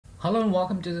Hello and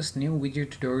welcome to this new video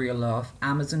tutorial of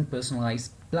Amazon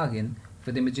Personalize plugin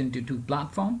for the Magento 2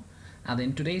 platform. And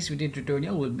in today's video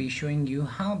tutorial, we'll be showing you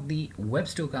how the web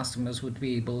store customers would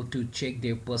be able to check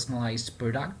their personalized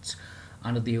products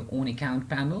under their own account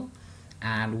panel.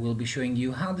 And we'll be showing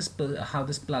you how this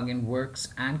plugin works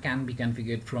and can be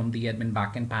configured from the admin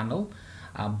backend panel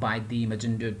by the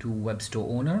Magento 2 web store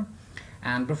owner.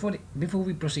 And before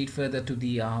we proceed further to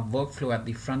the workflow at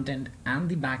the front end and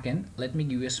the back end, let me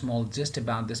give you a small gist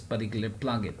about this particular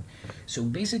plugin. So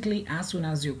basically, as soon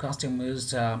as your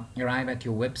customers arrive at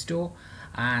your web store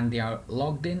and they are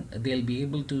logged in, they'll be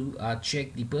able to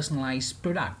check the personalized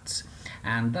products,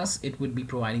 and thus it would be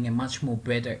providing a much more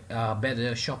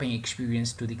better shopping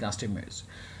experience to the customers.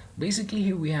 Basically,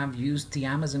 here we have used the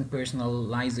Amazon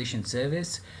personalization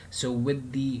service. So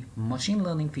with the machine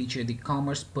learning feature, the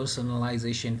commerce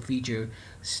personalization feature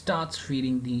starts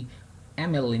feeding the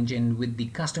ML engine with the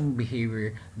customer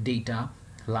behavior data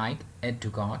like add to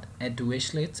cart, add to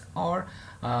wish lists, or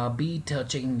be it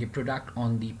checking the product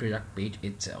on the product page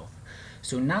itself.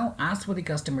 So now, as for the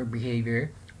customer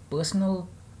behavior, personal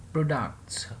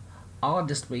products are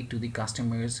displayed to the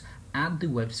customers at the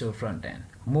web store front end.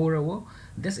 Moreover,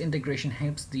 this integration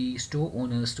helps the store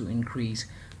owners to increase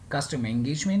customer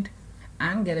engagement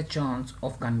and get a chance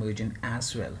of conversion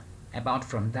as well. Apart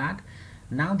from that,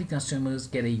 now the customers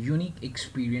get a unique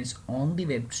experience on the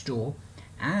web store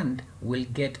and will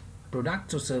get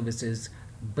products or services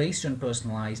based on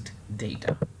personalized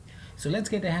data. So let's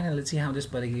get ahead and let's see how this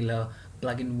particular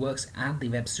plugin works at the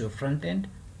web store front end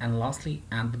and lastly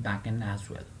at the back end as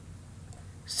well.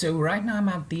 So right now I'm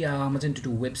at the Magento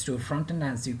 2 web store front end,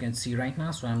 as you can see right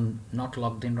now. So I'm not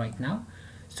logged in right now.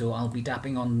 So I'll be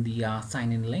tapping on the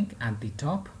sign in link at the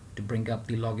top to bring up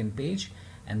the login page,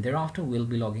 and thereafter we'll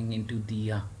be logging into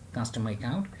the customer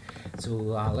account. So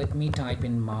let me type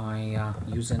in my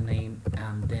username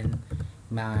and then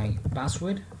my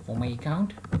password for my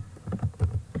account.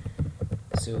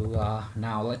 So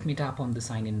now let me tap on the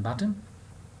sign in button,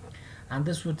 and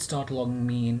this would start logging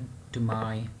me in to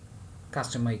my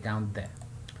customer account there.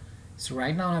 So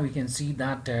right now we can see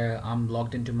that I'm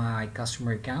logged into my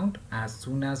customer account. As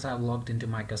soon as I've logged into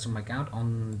my customer account,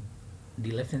 on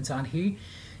the left hand side here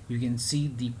you can see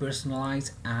the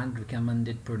personalized and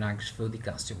recommended products for the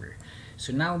customer.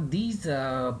 So now these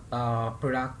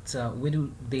products, where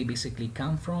do they basically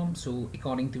come from? So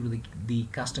according to the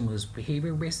customer's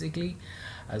behavior basically,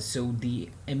 so the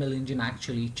ML engine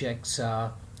actually checks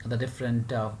the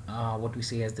different what we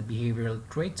say as the behavioral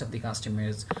traits of the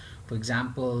customers. For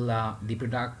example, the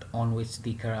product on which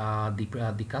the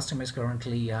customer is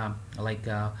currently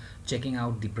checking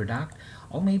out the product,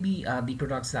 or maybe the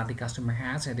products that the customer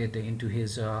has added into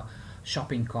his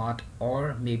shopping cart,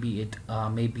 or maybe it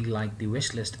may be like the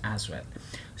wish list as well.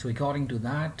 So according to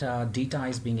that, data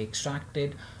is being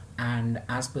extracted, and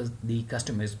as per the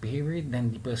customer's behavior,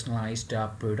 then the personalized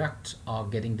products are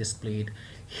getting displayed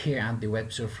here at the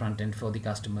web store front end for the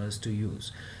customers to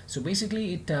use. So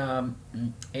basically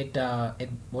it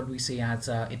what we say as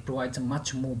it provides a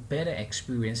much more better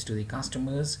experience to the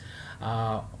customers,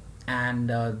 and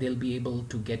they'll be able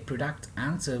to get products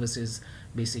and services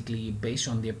basically based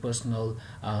on their personal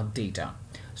data.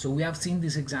 So we have seen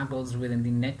these examples within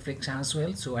the Netflix as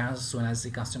well. So as soon as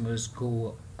the customers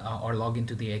go or log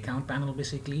into the account panel,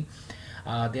 basically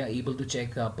they are able to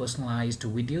check personalized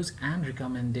videos and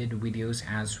recommended videos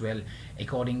as well,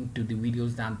 according to the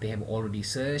videos that they have already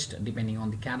searched, depending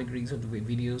on the categories of the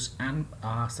videos and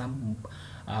some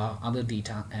other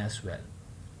data as well.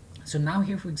 So now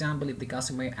here, for example, if the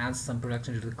customer adds some products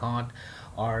into the cart,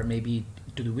 or maybe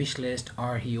to the wish list,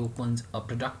 or he opens a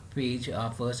product page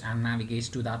first and navigates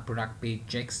to that product page,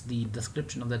 checks the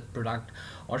description of that product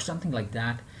or something like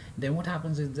that, then what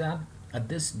happens is that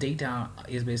this data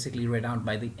is basically read out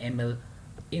by the ML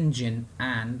engine,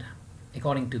 and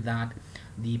according to that,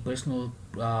 the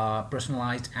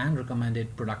personalized and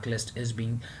recommended product list is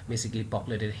being basically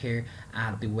populated here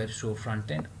at the web store front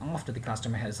end after the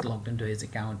customer has logged into his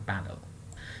account panel.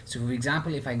 So for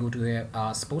example, if I go to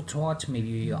a sports watch,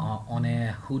 maybe on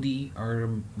a hoodie,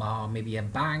 or maybe a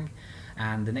bag,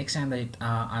 and the next time that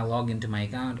I log into my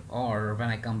account, or when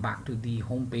I come back to the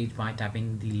home page by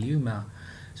tapping the Luma,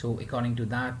 so according to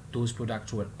that, those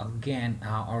products were again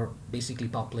are basically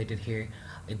populated here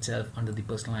itself under the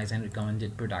personalized and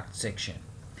recommended product section.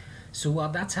 So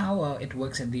that's how it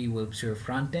works at the web store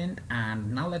front end.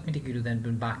 And now let me take you to the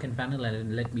backend panel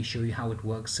and let me show you how it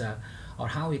works, or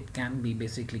how it can be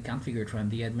basically configured from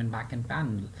the admin backend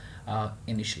panel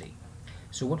initially.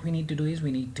 So what we need to do is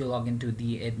we need to log into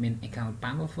the admin account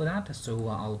panel for that. So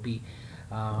I'll be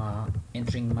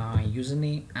entering my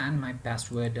username and my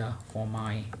password for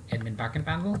my admin backend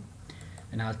panel,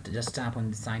 and I'll just tap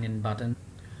on the sign in button.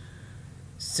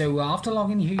 So after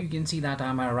logging here, you can see that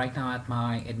I'm right now at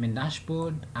my admin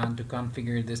dashboard, and to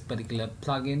configure this particular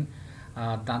plugin,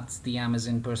 that's the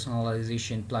Amazon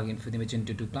personalization plugin for the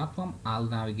Magento 2 platform. I'll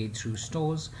navigate through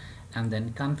stores and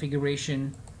then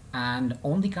configuration, and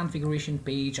on the configuration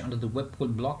page under the web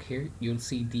code block here, you'll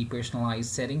see the personalized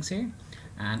settings here,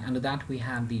 and under that we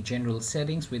have the general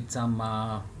settings with some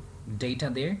data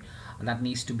there that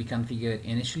needs to be configured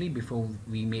initially before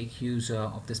we make use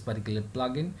of this particular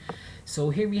plugin. So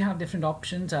here we have different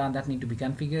options that need to be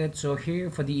configured. So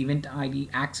here for the event ID,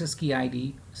 access key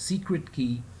ID, secret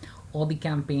key, or the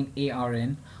campaign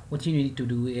ARN, what you need to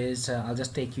do is I'll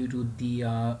just take you to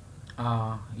the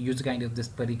user guide of this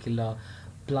particular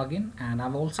plugin, and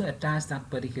I've also attached that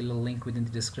particular link within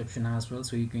the description as well,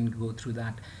 so you can go through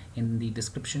that in the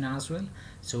description as well.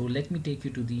 So let me take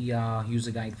you to the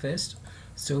user guide first.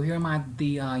 So here I'm at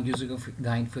the user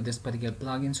guide for this particular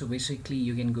plugin. So basically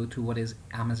you can go through what is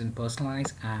Amazon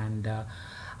Personalize, and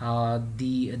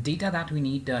the data that we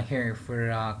need here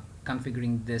for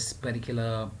configuring this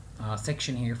particular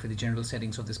section here for the general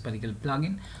settings of this particular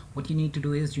plugin. What you need to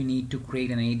do is you need to create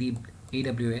an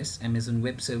AWS Amazon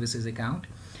Web Services account,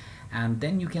 and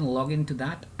then you can log into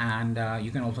that, and you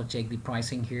can also check the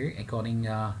pricing here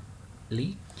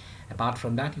accordingly. Apart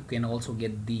from that, you can also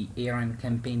get the ARN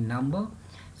campaign number.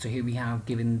 So here we have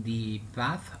given the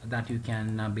path that you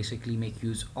can basically make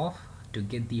use of to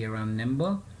get the ARN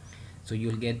number. So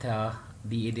you'll get the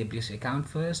AWS account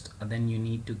first, then you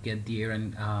need to get the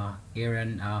ARN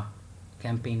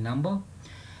campaign number.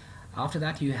 After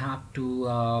that, you have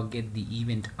to get the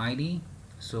event ID.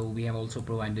 So we have also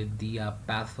provided the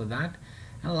path for that,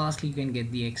 and lastly you can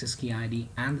get the access key ID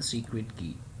and the secret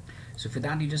key. So for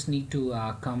that, you just need to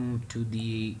come to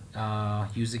the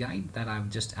user guide that I've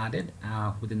just added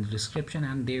within the description,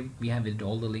 and there we have it,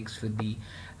 all the links for the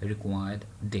required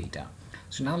data.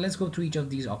 So now let's go through each of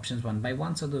these options one by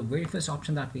one. So the very first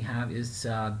option that we have is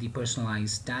the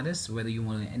personalized status, whether you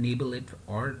want to enable it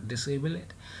or disable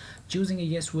it. Choosing a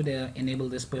yes would enable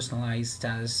this personalized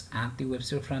status at the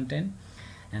website front end.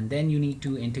 And then you need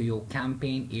to enter your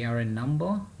campaign ARN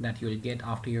number that you'll get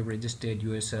after you've registered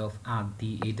yourself at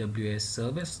the AWS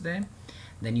service there.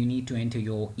 Then you need to enter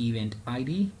your event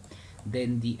ID,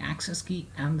 then the access key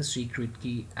and the secret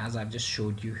key as I've just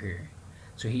showed you here.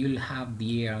 So here you'll have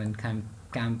the ARN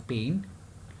campaign,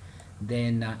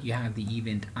 then you have the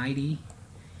event ID,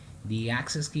 the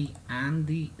access key and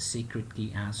the secret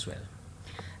key as well.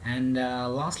 And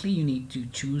lastly, you need to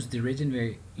choose the region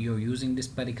where you're using this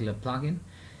particular plugin,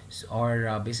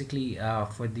 or basically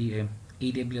for the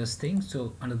AWS thing.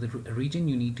 So under the region,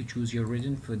 you need to choose your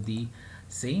region for the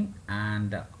same,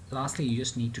 and lastly you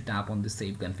just need to tap on the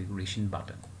save configuration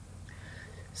button.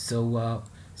 So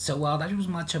that was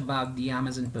much about the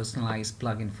Amazon Personalize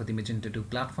plugin for the Magento 2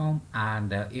 platform.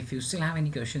 And if you still have any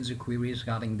questions or queries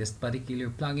regarding this particular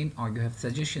plugin, or you have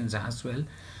suggestions as well,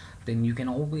 then you can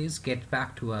always get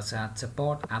back to us at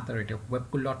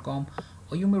support@webcool.com,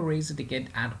 or you may raise a ticket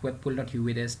at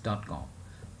webcool.uvdesk.com.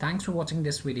 Thanks for watching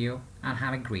this video and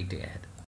have a great day ahead.